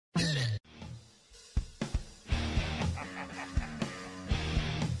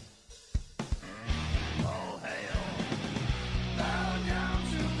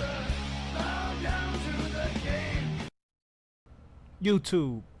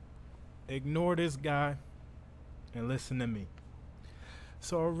YouTube, ignore this guy and listen to me.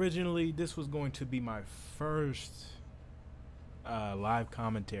 So originally this was going to be my first live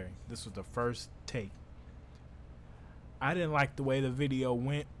commentary. This was the first take. I didn't like the way the video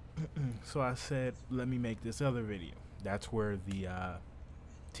went, so I said, let me make this other video. That's where the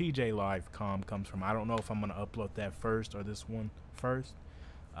TJ live com comes from. I don't know if I'm gonna upload that first or this one first,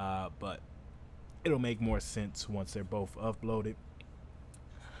 but it'll make more sense once they're both uploaded.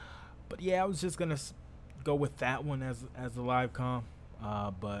 But yeah, I was just gonna go with that one as the live com,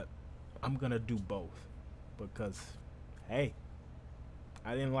 but I'm gonna do both because, hey,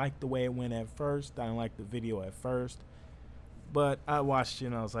 I didn't like the way it went at first. I didn't like the video at first, but I watched it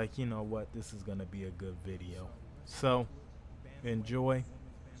and I was like, you know what, this is gonna be a good video. So enjoy.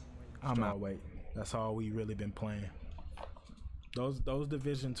 I'm out. Wait, that's all we really been playing. Those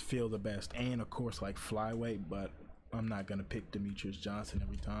divisions feel the best, and of course like flyweight, but I'm not gonna pick Demetrius Johnson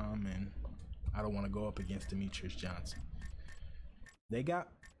every time, and I don't want to go up against Demetrius Johnson. They got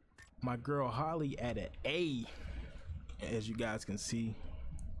my girl Holly at an A. As you guys can see,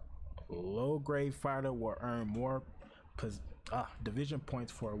 low grade fighter will earn more division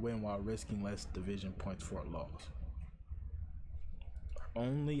points for a win while risking less division points for a loss.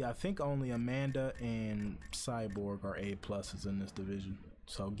 I think only Amanda and Cyborg are A pluses in this division.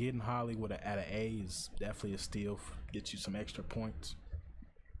 So getting Holly with at an A is definitely a steal. Get you some extra points.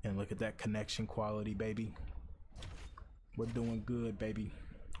 And look at that connection quality, baby. We're doing good, baby.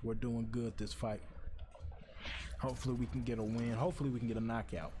 We're doing good this fight. Hopefully we can get a win. Hopefully we can get a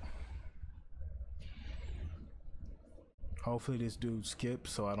knockout. Hopefully this dude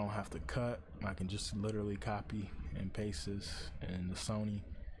skips so I don't have to cut. I can just literally copy and paste this in the Sony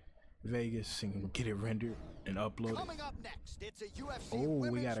Vegas and get it rendered and upload Coming up next, it's a UFC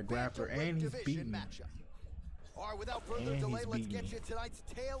we got a grappler and he's beating me. All right, without further delay, let's get you tonight's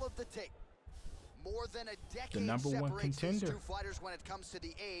tale of the tape. More than a decade the number one separates contender. these two fighters when it comes to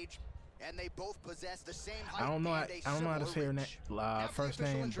the age, and they both possess the same height. I don't know how to say her first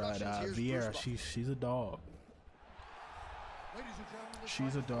name, but Vieira, she's a dog.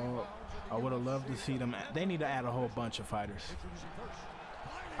 She's a dog. I would have loved to see them. They need to add a whole bunch of fighters.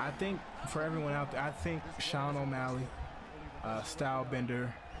 I think for everyone out there, I think Sean O'Malley,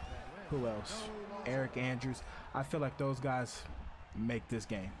 Stylebender, who else? Eric Andrews. I feel like those guys make this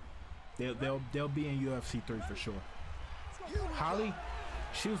game. They'll be in UFC 3 for sure. Holly,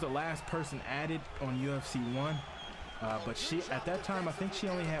 she was the last person added on UFC 1, but she at that time I think she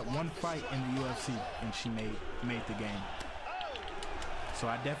only had one fight in the UFC and she made the game. So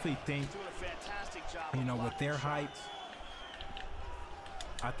I definitely think, you know, with their heights,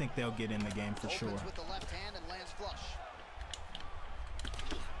 I think they'll get in the game for sure.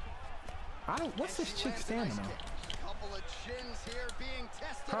 What's this chick standing on?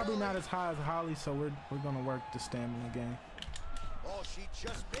 Probably not as high as Holly, so we're gonna work the stamina game. Oh, she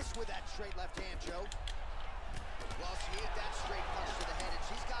just missed with that straight left hand, Joe. Well, she hit that straight punch to the head, and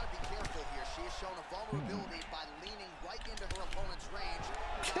she's got to be careful here. She has shown a vulnerability by leaning right into her opponent's range.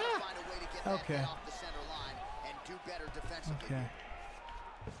 She's got to find a way to get that head off the center line and do better defensively. Okay.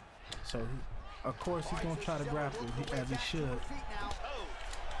 So, of course, he's going to try to grapple as he should.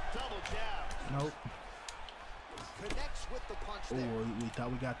 Double jab. Nope. Connects with the punch there. Oh, we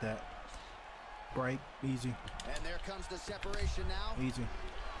thought we got that. Break. Easy. And there comes the separation now. Easy.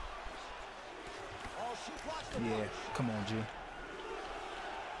 Yeah, come on, G.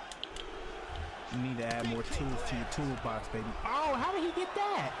 You need to add more tools to your toolbox, baby. Oh, how did he get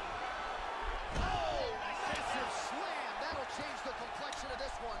that? Oh, aggressive slam. That'll change the complexion of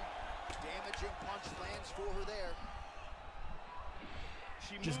this one. Damaging punch lands for her there.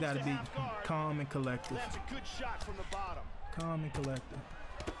 Just got to be calm and collective. That's a good shot from the bottom. Calm and collective.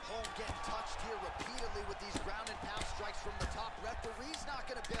 Home getting touched here repeatedly with these ground and pound strikes from the top. Referee's not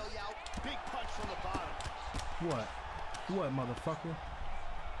going to bail you out. Big punch from the bottom. What? What, motherfucker?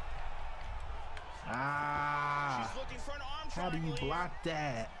 Ah! She's looking for an arm how do you block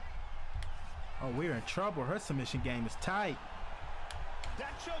that? Oh, we're in trouble. Her submission game is tight.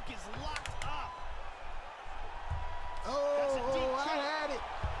 That choke is locked up. Oh, I had it.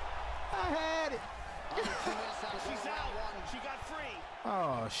 I had it. She's out. She got free.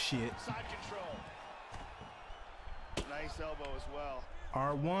 Oh, shit. Side control. Nice elbow as well.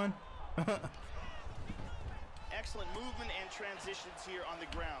 R1. Excellent movement and transitions here on the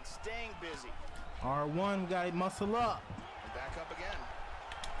ground. Staying busy. R1, we got to muscle up. And back up again.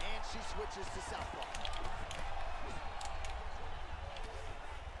 And she switches to southpaw.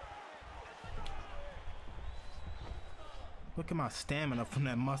 Look at my stamina from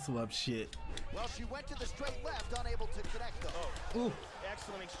that muscle up shit. Well, she went to the straight left, unable to connect though. Oh, ooh.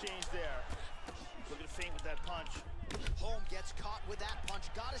 Excellent exchange there. Looking to feint with that punch. Holm gets caught with that punch.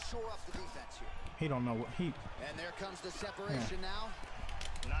 Got to shore up the defense here. He don't know what he... And there comes the separation now.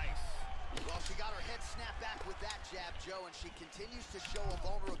 Nice. Well, she got her head snapped back with that jab, Joe, and she continues to show a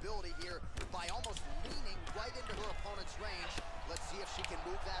vulnerability here by almost leaning right into her opponent's range. Let's see if she can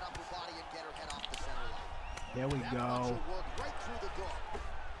move that upper body and get her head off the center line. There we that go. punch will work right through the door.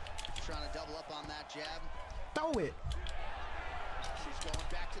 Trying to double up on that jab. Throw it. She's going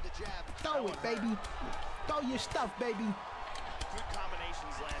back to the jab. Throw it, baby. Throw your stuff, baby. Good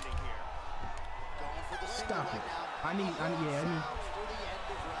combinations landing here. Going for the Stop it. right now. I need for the end of round one.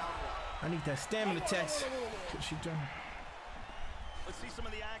 I need that stamina test. She done. Let's see some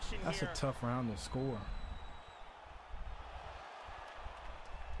of the action That's here. a tough round to score.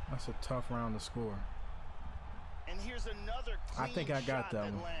 That's a tough round to score. And here's another clean I think I got shot that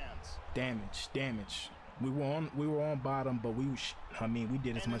one. lands. Damage. We were on bottom, but we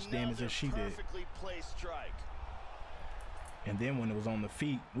did as much damage as she did. Perfectly placed strike. And then when it was on the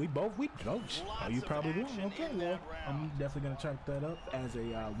feet, we oh, you probably won. Okay, well, I'm definitely gonna chalk that up as a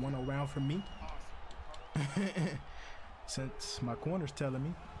 1-0 round for me. Since my corner's telling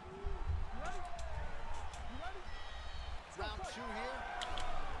me. Round two here.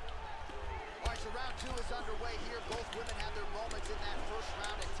 All right, so round two is underway here. Both women had their moments in that first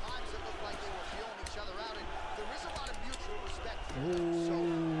round. At times it looked like they were feeling each other out, and there is a lot of mutual respect here. So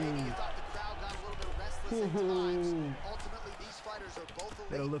maybe you thought the crowd got a little bit restless at times. Ultimately, these fighters are both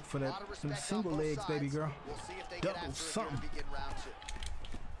elite. Better look for that them single legs, baby girl. We'll see if they Double get after something. it here to begin round two.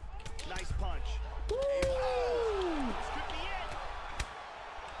 Nice punch. Woo! This could be it.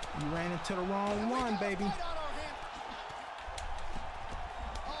 You ran into the wrong one, baby.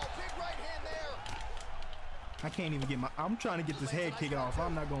 I can't even get my... I'm trying to get this head kick off.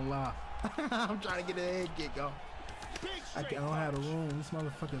 I'm not going to lie. I'm trying to get the head kick off. I don't have the room. This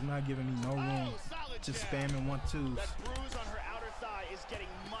motherfucker's not giving me no room. Just spamming 1-2s. That bruise on her outer thigh is getting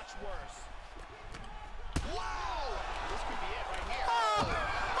much worse. Wow! This could be it right here.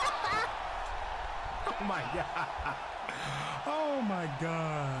 Oh my God. Oh my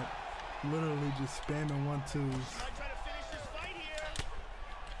God. Literally just spamming 1-2s. She might try to finish this fight here.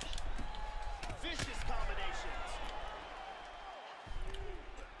 Vicious combinations.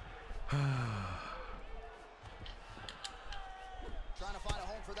 Trying to find a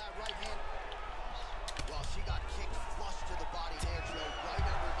home for that right hand. Well, she got kicked flush to the body there, Joe. Right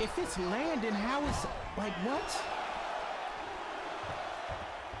under. If it's landing, how is... Like, what?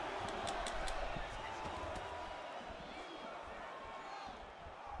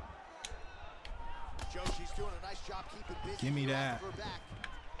 Joe, she's doing a nice job keeping busy. Give me that. Her back.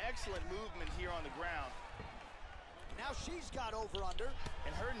 Excellent movement here on the ground. Now she's got over under.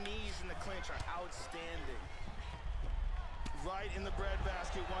 And her knees in the clinch are outstanding. Right in the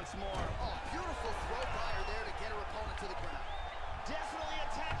breadbasket once more. Oh, beautiful throw by her there to get her opponent to the ground. Definitely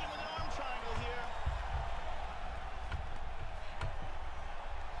attacking with an arm triangle here.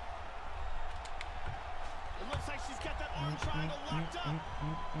 It looks like she's got that arm triangle locked up.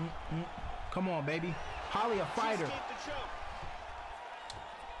 Come on, baby. Holly, a fighter. She escaped the choke.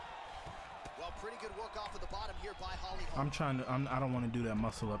 Well, pretty good work off of the bottom here by Holly. I don't want to do that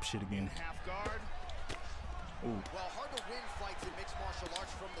muscle up shit again. Half guard. Ooh. Well, hard to win fights in mixed martial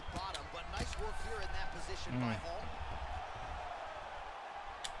arts from the bottom, but nice work here in that position by Holm.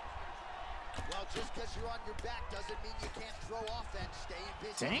 Well, just because you're on your back doesn't mean you can't throw offense. Staying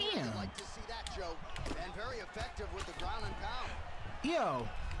busy. Damn. I'd like to see that, Joe. And very effective with the ground and pound. Yo.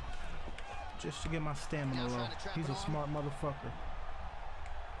 Just to get my stamina low. He's a smart motherfucker.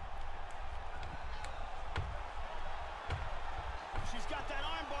 She's got that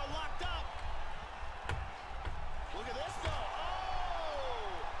arm bar locked up. Look at this, though.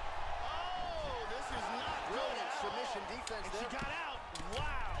 Oh, this is not Brilliant good. submission defense And there. she got out.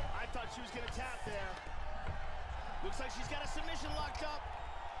 Wow. I thought she was going to tap there. Looks like she's got a submission locked up.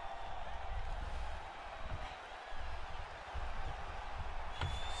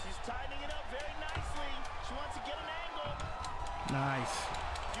 She's tightening it up very nicely. She wants to get an angle. Nice.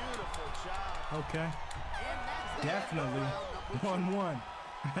 Beautiful job. Okay. And that's the Definitely. end of round 1-1.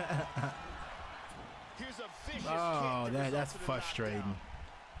 Here's a vicious Oh, kick that's results in a frustrating. knockdown.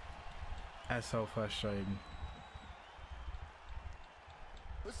 That's so frustrating.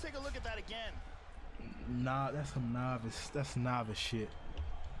 Let's take a look at that again. Nah, that's some novice. That's novice shit.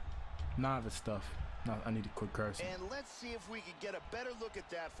 Novice stuff. No, I need to quit cursing. And let's see if we can get a better look at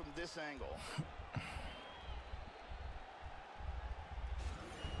that from this angle.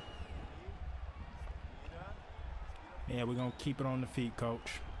 Yeah, we're gonna keep it on the feet,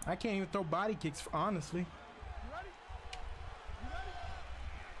 coach. I can't even throw body kicks, honestly.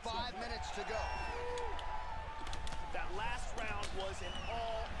 5 minutes to go. That last round was an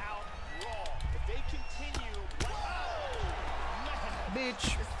all-out brawl. If they continue,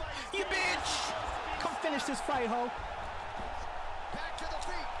 Bitch. You bitch. Come finish this fight, ho. Back to the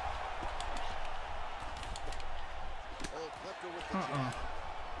feet. Oh, clipped her with the jab.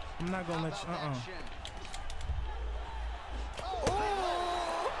 I'm not gonna let you.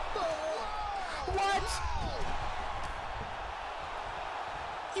 What?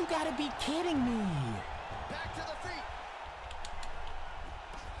 You gotta be kidding me. Back to the feet.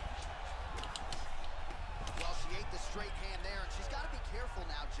 Well, she ate the straight hand there, and she's got to be careful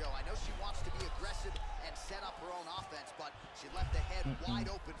now, Joe. I know she wants to be aggressive and set up her own offense, but she left the head wide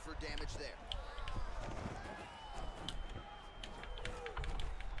open for damage there.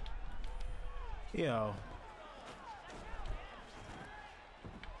 Yo.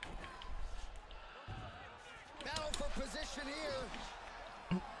 Battle for position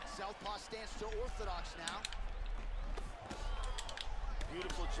here. Southpaw stands to orthodox now.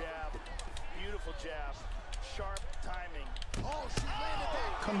 beautiful jab. Beautiful jab. Sharp timing. Oh, she landed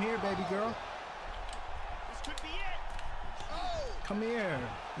that. Come here, baby girl. This could be it. Oh! Come here.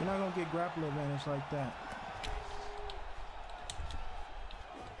 You're not gonna get grapple advantage like that.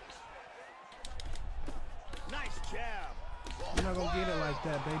 Nice jab. You're not gonna get it like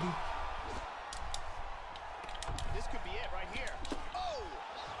that, baby. This could be it right here. Oh!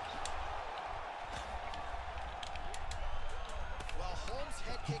 Well, Holmes'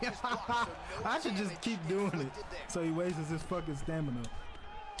 head kick is blocked, so no I should just damage keep doing it inflicted there. so he wastes his fucking stamina.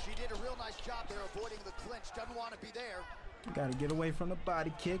 She did a real nice job there avoiding the clinch. Doesn't want to be there. You gotta get away from the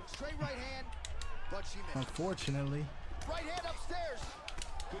body kick. Straight right hand, but she missed. Unfortunately, Right hand upstairs.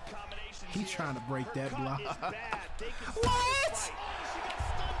 Good combination. he's trying to break that block. What?